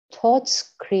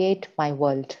thoughts create my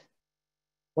world,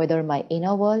 whether my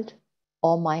inner world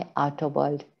or my outer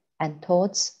world. And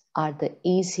thoughts are the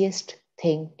easiest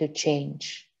thing to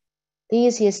change. The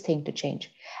easiest thing to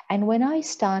change. And when I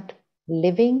start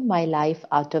living my life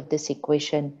out of this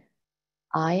equation,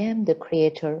 I am the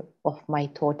creator of my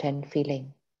thought and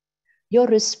feeling. Your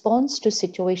response to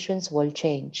situations will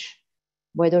change,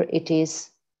 whether it is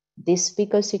this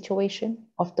bigger situation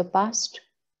of the past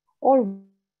or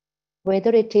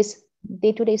whether it is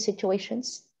day-to-day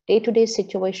situations.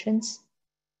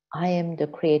 I am the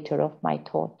creator of my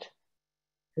thought.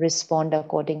 Respond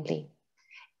accordingly.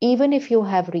 Even if you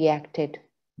have reacted,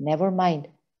 never mind.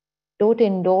 Don't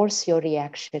endorse your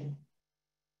reaction.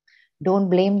 Don't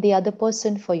blame the other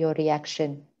person for your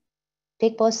reaction.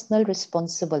 Take personal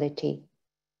responsibility.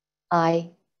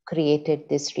 I created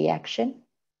this reaction.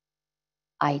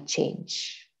 I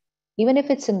change. Even if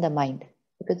it's in the mind,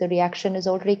 because the reaction has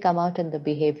already come out in the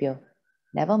behavior.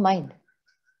 Never mind.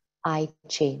 I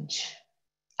change.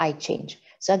 I change.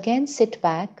 So again, sit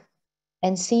back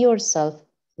and see yourself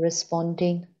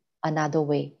responding another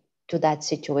way to that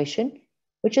situation,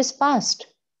 which is past.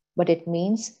 But it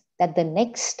means that the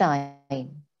next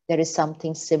time there is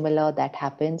something similar that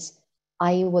happens,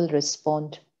 I will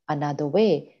respond another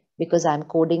way because I'm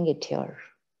coding it here.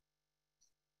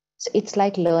 So it's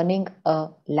like learning a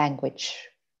language.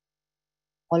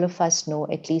 All of us know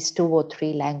at least 2 or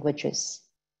 3 languages.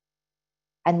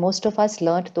 And most of us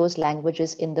learned those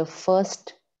languages in the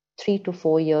first 3 to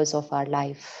 4 years of our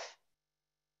life,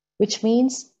 which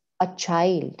means a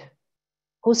child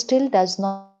who still does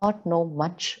not know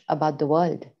much about the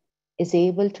world is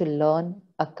able to learn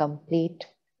a complete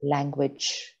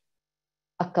language,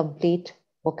 a complete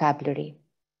vocabulary.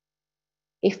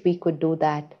 If we could do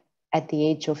that at the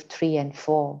age of 3 and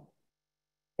 4,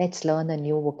 let's learn a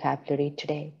new vocabulary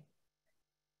today.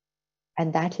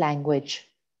 And that language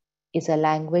is a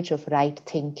language of right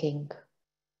thinking.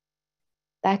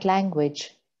 That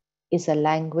language is a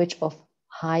language of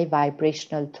high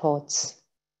vibrational thoughts.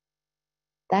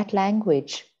 That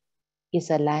language is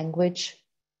a language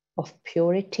of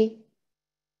purity,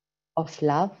 of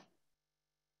love,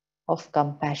 of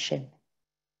compassion,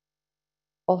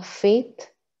 of faith,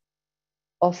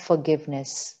 of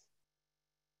forgiveness,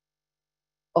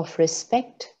 of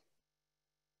respect,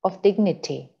 of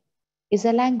dignity, is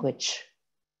a language.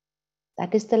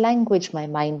 That is the language my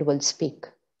mind will speak.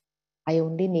 I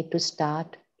only need to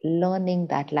start learning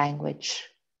that language.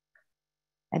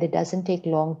 And it doesn't take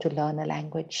long to learn a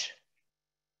language.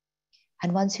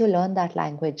 And once you learn that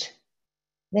language,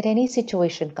 let any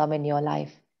situation come in your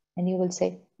life and you will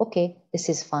say, okay, this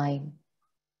is fine.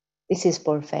 This is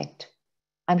perfect.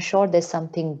 I'm sure there's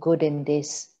something good in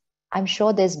this. I'm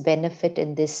sure there's benefit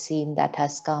in this scene that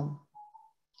has come.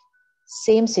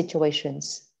 Same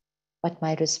situations, but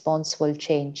my response will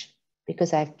change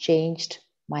because I've changed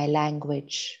my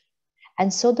language.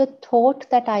 And so the thought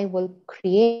that I will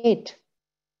create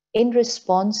in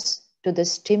response to the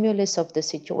stimulus of the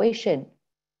situation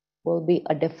will be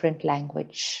a different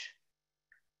language,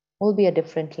 will be a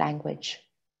different language.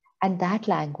 And that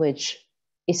language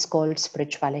is called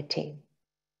spirituality.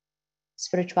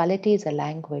 Spirituality is a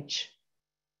language,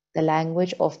 the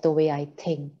language of the way I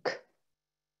think.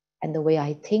 And the way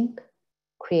I think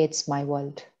creates my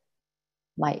world,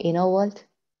 my inner world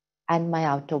and my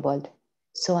outer world.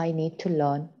 So I need to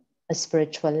learn a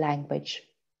spiritual language.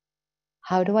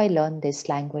 How do I learn this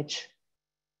language?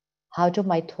 How do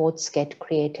my thoughts get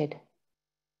created?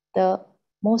 The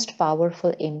most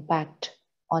powerful impact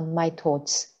on my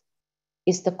thoughts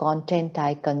is the content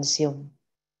I consume.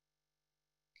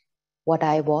 What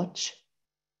I watch,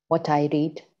 what I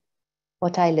read,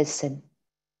 what I listen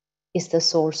is the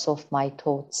source of my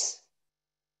thoughts.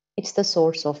 It's the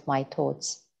source of my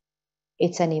thoughts.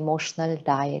 It's an emotional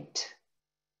diet.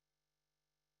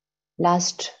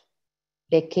 Last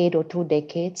decade or 2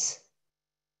 decades,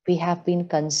 we have been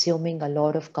consuming a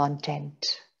lot of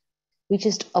content. We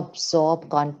just absorb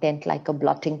content like a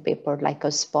blotting paper, like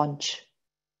a sponge.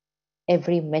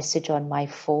 Every message on my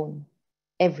phone,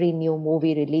 every new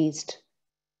movie released,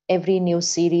 every new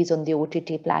series on the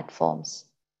OTT platforms,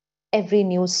 every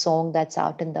new song that's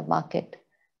out in the market.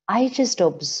 I just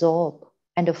absorb,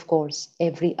 and of course,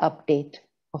 every update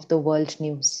of the world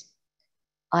news.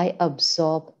 I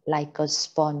absorb like a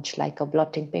sponge, like a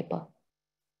blotting paper.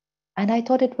 And I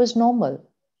thought it was normal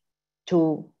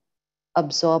to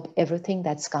absorb everything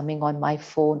that's coming on my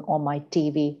phone or my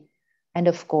TV, and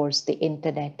of course, the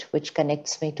internet, which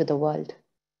connects me to the world.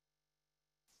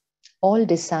 All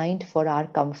designed for our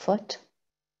comfort,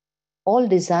 all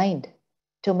designed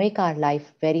to make our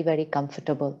life very, very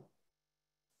comfortable.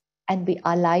 and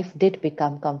our life did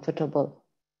become comfortable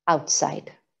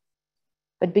outside.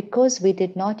 But because we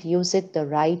did not use it the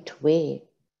right way,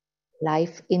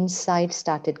 life inside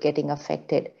started getting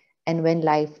affected. And when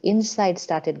life inside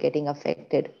started getting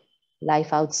affected,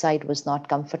 life outside was not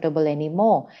comfortable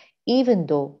anymore. Even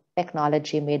though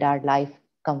technology made our life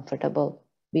comfortable,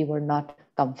 we were not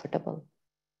comfortable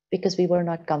because we were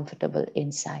not comfortable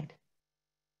inside.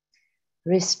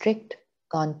 Restrict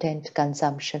content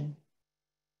consumption.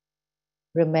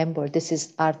 Remember, this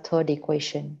is our third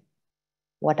equation.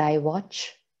 What I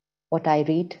watch, what I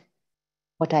read,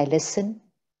 what I listen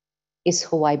is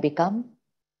who I become,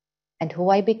 and who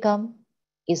I become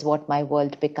is what my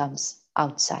world becomes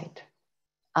outside.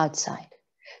 Outside.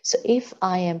 So if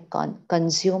I am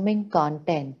consuming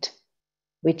content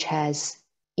which has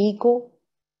ego,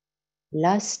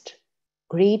 lust,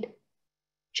 greed,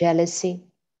 jealousy,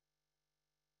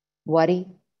 worry,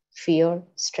 fear,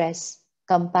 stress,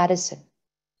 comparison,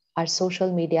 our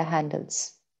social media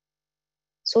handles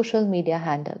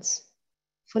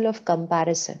full of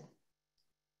comparison,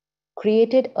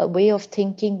 created a way of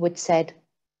thinking which said,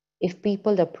 if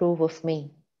people approve of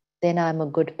me, then I'm a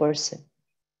good person.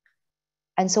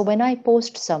 And so when I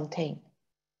post something,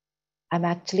 I'm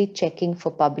actually checking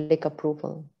for public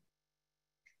approval.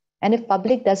 And if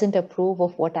public doesn't approve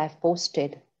of what I've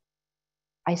posted,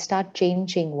 I start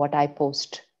changing what I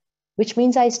post, which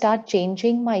means I start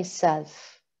changing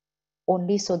myself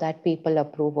only so that people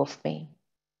approve of me.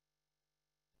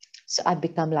 So I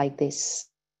become like this.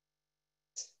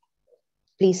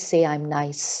 Please say I'm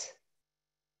nice.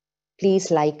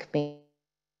 Please like me.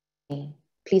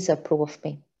 Please approve of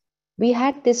me. We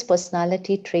had this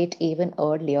personality trait even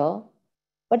earlier,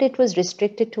 but it was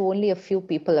restricted to only a few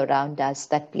people around us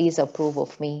that please approve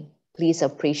of me, please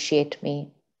appreciate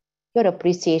me. Your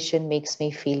appreciation makes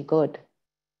me feel good.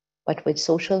 But with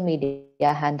social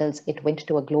media handles, it went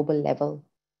to a global level.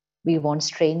 We want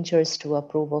strangers to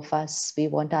approve of us. We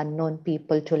want unknown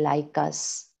people to like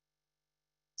us.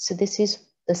 So this is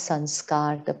the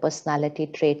sanskar, the personality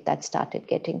trait that started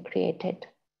getting created.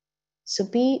 So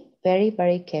be very,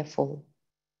 very careful.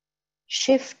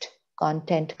 Shift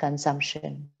content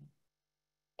consumption.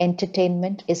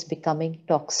 Entertainment is becoming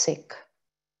toxic.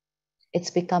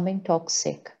 It's becoming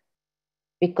toxic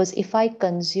because if I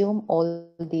consume all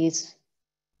these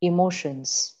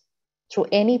emotions through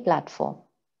any platform,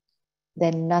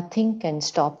 then nothing can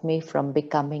stop me from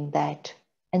becoming that.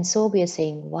 And so we are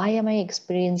saying, why am I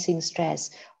experiencing stress?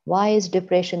 Why is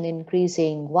depression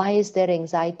increasing? Why is there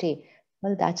anxiety?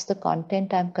 Well, that's the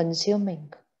content I'm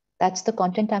consuming. That's the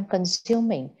content I'm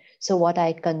consuming. So what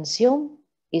I consume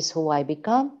is who I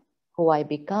become. Who I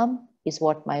become is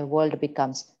what my world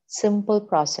becomes. Simple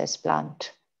process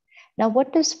plant. Now,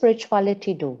 what does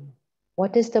spirituality do?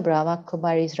 What does the Brahma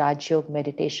Kumari's Raj Yoga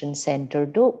Meditation Center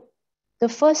do? The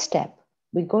first step,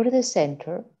 we go to the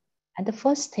center, and the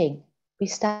first thing, we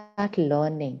start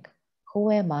learning,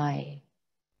 who am I?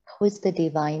 Who is the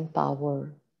divine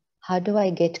power? How do I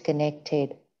get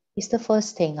connected? Is the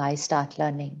first thing I start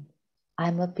learning.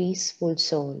 I'm a peaceful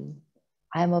soul.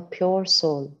 I'm a pure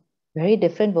soul. Very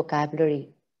different vocabulary.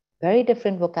 Very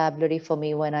different vocabulary for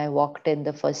me when I walked in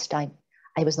the first time.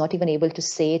 I was not even able to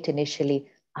say it initially.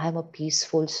 I'm a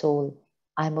peaceful soul.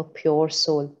 I'm a pure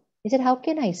soul. I said, how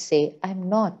can I say I'm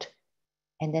not?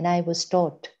 And then I was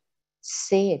taught,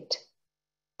 say it,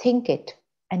 think it,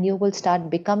 and you will start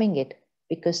becoming it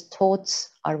because thoughts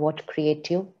are what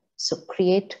create you. So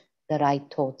create the right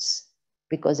thoughts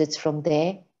because it's from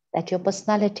there that your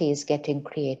personality is getting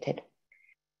created.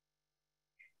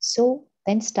 So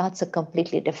then starts a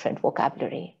completely different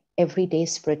vocabulary. Everyday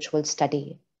spiritual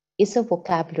study is a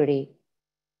vocabulary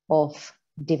of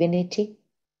divinity,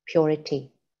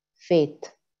 purity, faith,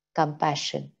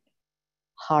 compassion,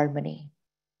 harmony,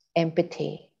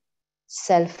 empathy,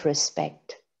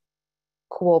 self-respect,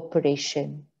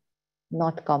 cooperation,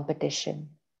 not competition,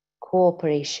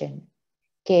 cooperation,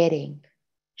 caring,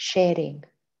 sharing,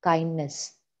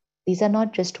 kindness. These are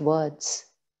not just words.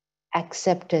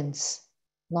 Acceptance,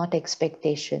 not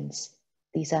expectations.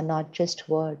 These are not just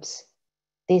words.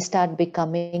 They start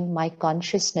becoming my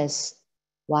consciousness.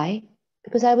 Why?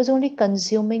 Because I was only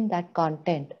consuming that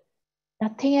content.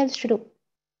 Nothing else to do.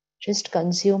 Just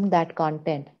consume that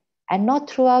content. And not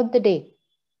throughout the day.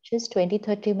 Just 20,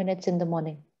 30 minutes in the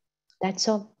morning. That's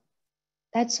all.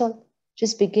 That's all.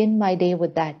 Just begin my day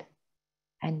with that.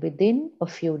 And within a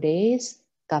few days,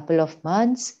 couple of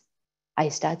months, I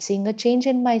start seeing a change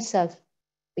in myself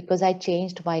because I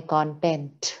changed my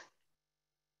content.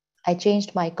 I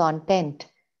changed my content.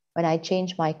 When I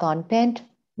change my content,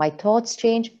 my thoughts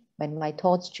change. When my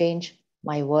thoughts change,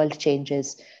 my world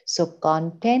changes. So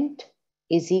content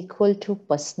is equal to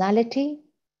personality,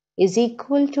 is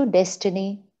equal to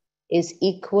destiny, is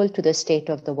equal to the state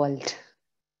of the world.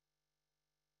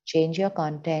 Change your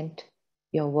content,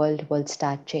 your world will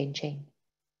start changing.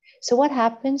 So, what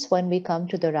happens when we come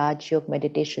to the Raj Yoga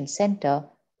Meditation Center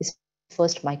is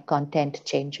first my content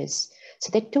changes.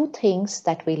 So, there are two things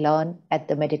that we learn at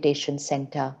the meditation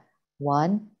center.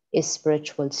 One is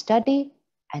spiritual study,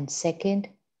 and second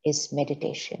is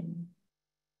meditation.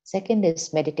 Second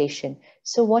is meditation.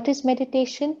 So, what is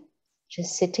meditation?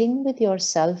 Just sitting with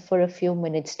yourself for a few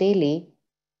minutes daily,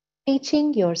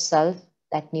 teaching yourself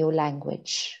that new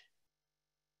language,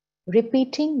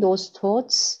 repeating those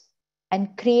thoughts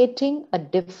and creating a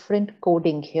different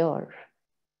coding here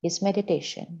is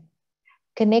meditation.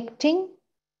 Connecting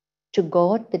to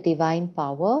God, the divine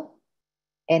power,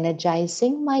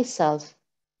 energizing myself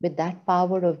with that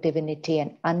power of divinity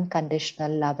and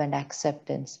unconditional love and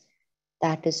acceptance.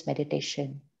 That is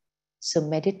meditation. So,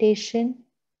 meditation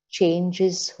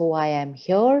changes who I am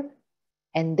here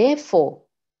and therefore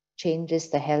changes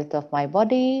the health of my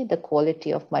body, the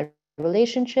quality of my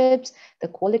relationships, the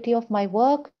quality of my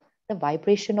work, the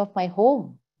vibration of my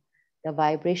home, the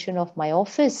vibration of my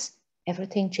office.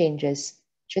 Everything changes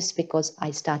just because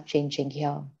I start changing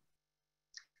here.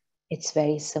 It's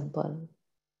very simple.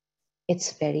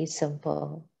 It's very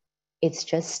simple. It's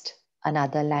just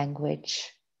another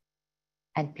language.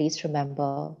 And please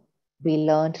remember, we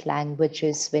learned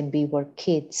languages when we were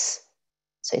kids.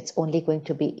 So it's only going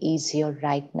to be easier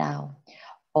right now.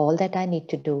 All that I need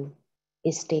to do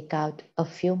is take out a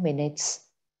few minutes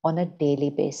on a daily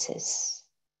basis.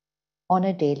 On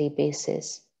a daily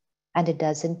basis. And it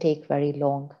doesn't take very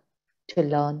long to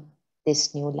learn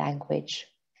this new language.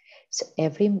 So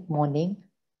every morning,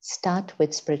 start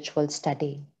with spiritual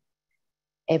study.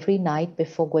 Every night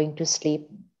before going to sleep,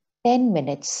 10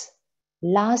 minutes.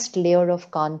 Last layer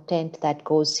of content that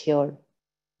goes here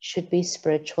should be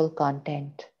spiritual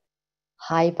content,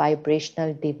 high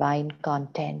vibrational divine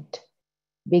content.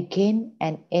 Begin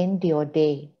and end your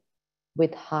day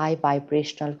with high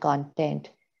vibrational content,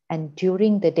 and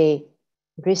during the day,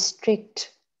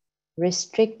 restrict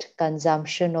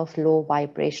consumption of low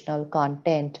vibrational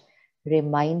content.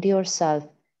 Remind yourself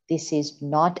this is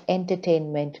not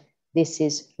entertainment, this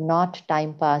is not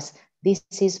time pass, this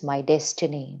is my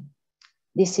destiny.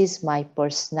 This is my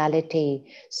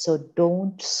personality. So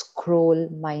don't scroll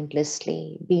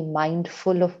mindlessly. Be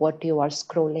mindful of what you are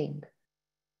scrolling.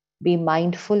 Be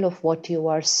mindful of what you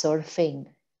are surfing.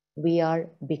 We are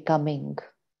becoming.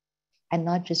 And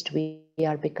not just we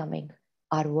are becoming,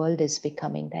 our world is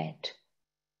becoming that.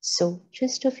 So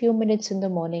just a few minutes in the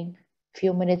morning,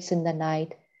 few minutes in the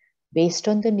night, based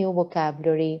on the new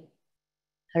vocabulary,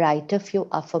 write a few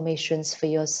affirmations for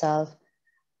yourself.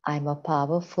 I'm a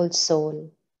powerful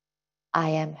soul. I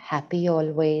am happy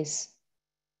always.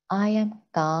 I am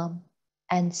calm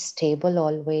and stable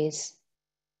always.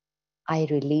 I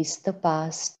release the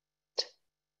past.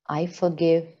 I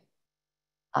forgive.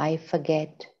 I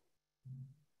forget.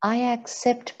 I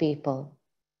accept people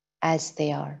as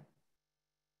they are.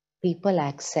 People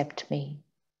accept me.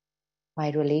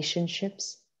 My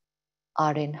relationships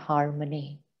are in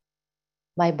harmony.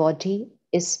 My body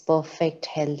is perfect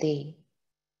healthy.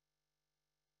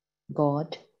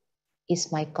 God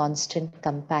is my constant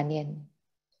companion.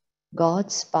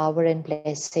 God's power and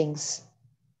blessings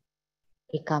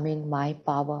becoming my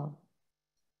power.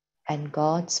 And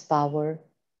God's power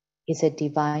is a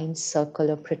divine circle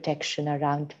of protection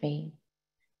around me.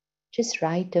 Just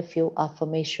write a few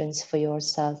affirmations for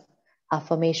yourself.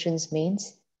 Affirmations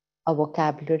means a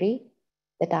vocabulary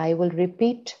that I will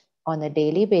repeat on a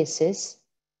daily basis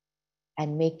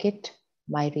and make it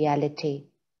my reality.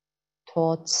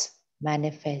 Thoughts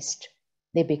manifest,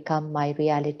 they become my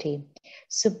reality.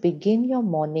 So begin your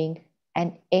morning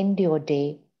and end your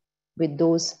day with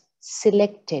those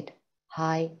selected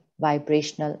high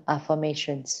vibrational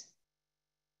affirmations.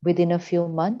 Within a few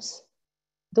months,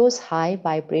 those high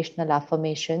vibrational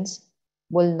affirmations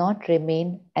will not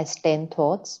remain as 10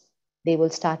 thoughts, they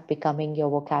will start becoming your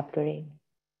vocabulary.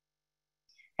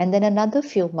 And then another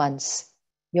few months,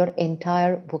 your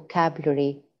entire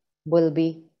vocabulary will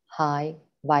be high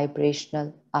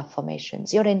vibrational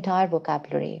affirmations. Your entire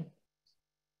vocabulary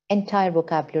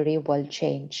will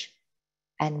change.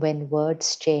 And when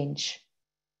words change,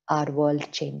 our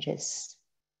world changes.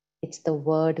 It's the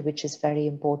word which is very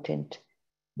important.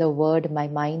 The word my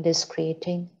mind is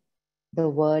creating, the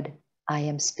word I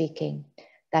am speaking.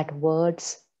 That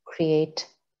words create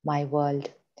my world.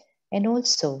 And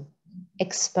also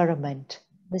experiment.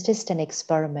 It's just an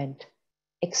experiment.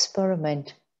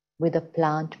 Experiment with a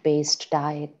plant-based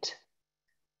diet.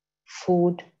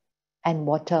 Food And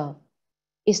water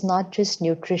is not just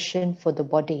nutrition for the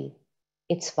body,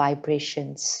 it's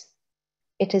vibrations.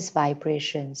 It is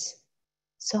vibrations.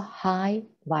 So, high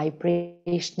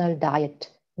vibrational diet,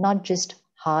 not just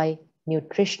high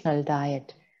nutritional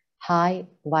diet, high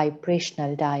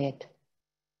vibrational diet,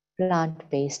 plant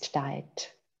based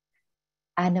diet,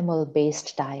 animal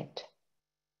based diet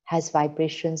has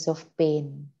vibrations of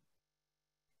pain,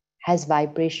 has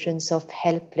vibrations of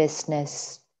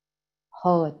helplessness,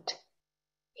 hurt,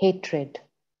 hatred,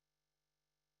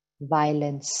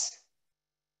 violence,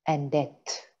 and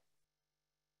death.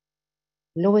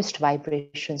 Lowest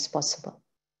vibrations possible.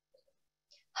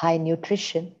 High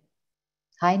nutrition,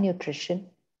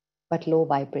 but low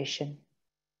vibration.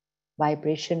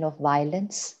 Vibration of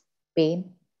violence,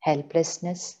 pain,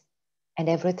 helplessness, and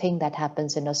everything that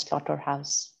happens in a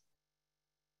slaughterhouse.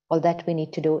 All that we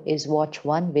need to do is watch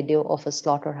one video of a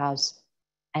slaughterhouse,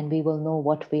 and we will know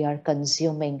what we are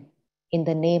consuming in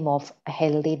the name of a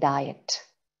healthy diet.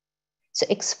 So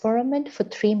experiment for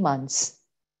 3 months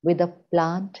with a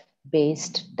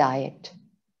plant-based diet.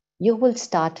 You will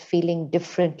start feeling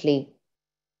differently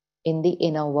in the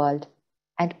inner world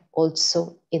and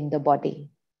also in the body.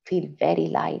 Feel very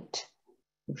light,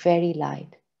 very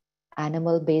light.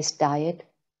 Animal-based diet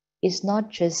is not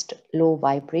just low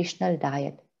vibrational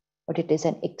diet, but it is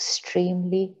an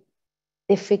extremely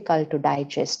difficult to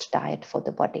digest diet for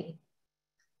the body.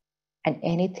 And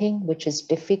anything which is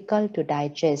difficult to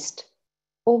digest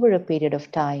over a period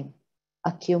of time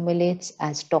accumulates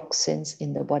as toxins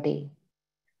in the body,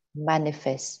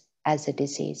 manifests as a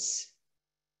disease.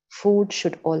 Food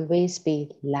should always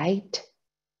be light,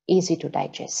 easy to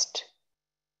digest.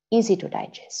 Easy to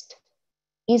digest.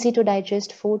 Easy to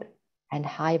digest food and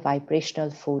high vibrational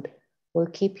food will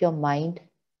keep your mind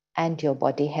and your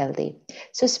body healthy.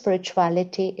 So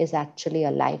spirituality is actually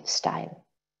a lifestyle.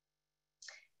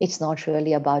 It's not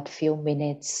really about few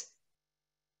minutes.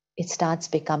 It starts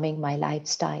becoming my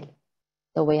lifestyle.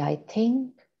 The way I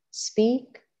think,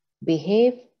 speak,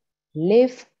 behave,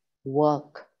 live,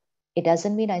 work. It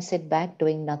doesn't mean I sit back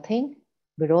doing nothing.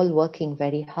 We're all working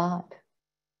very hard.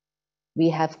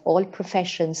 We have all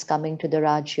professions coming to the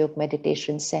Raj Yoga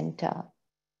Meditation Center.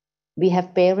 We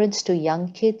have parents to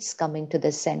young kids coming to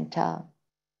the center.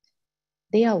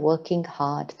 They are working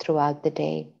hard throughout the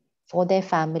day for their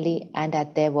family and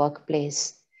at their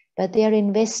workplace, but they are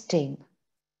investing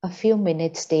a few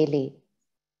minutes daily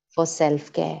for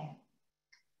self-care,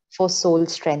 for soul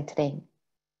strengthening,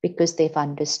 because they've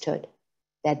understood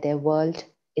that their world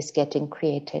is getting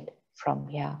created from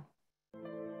here.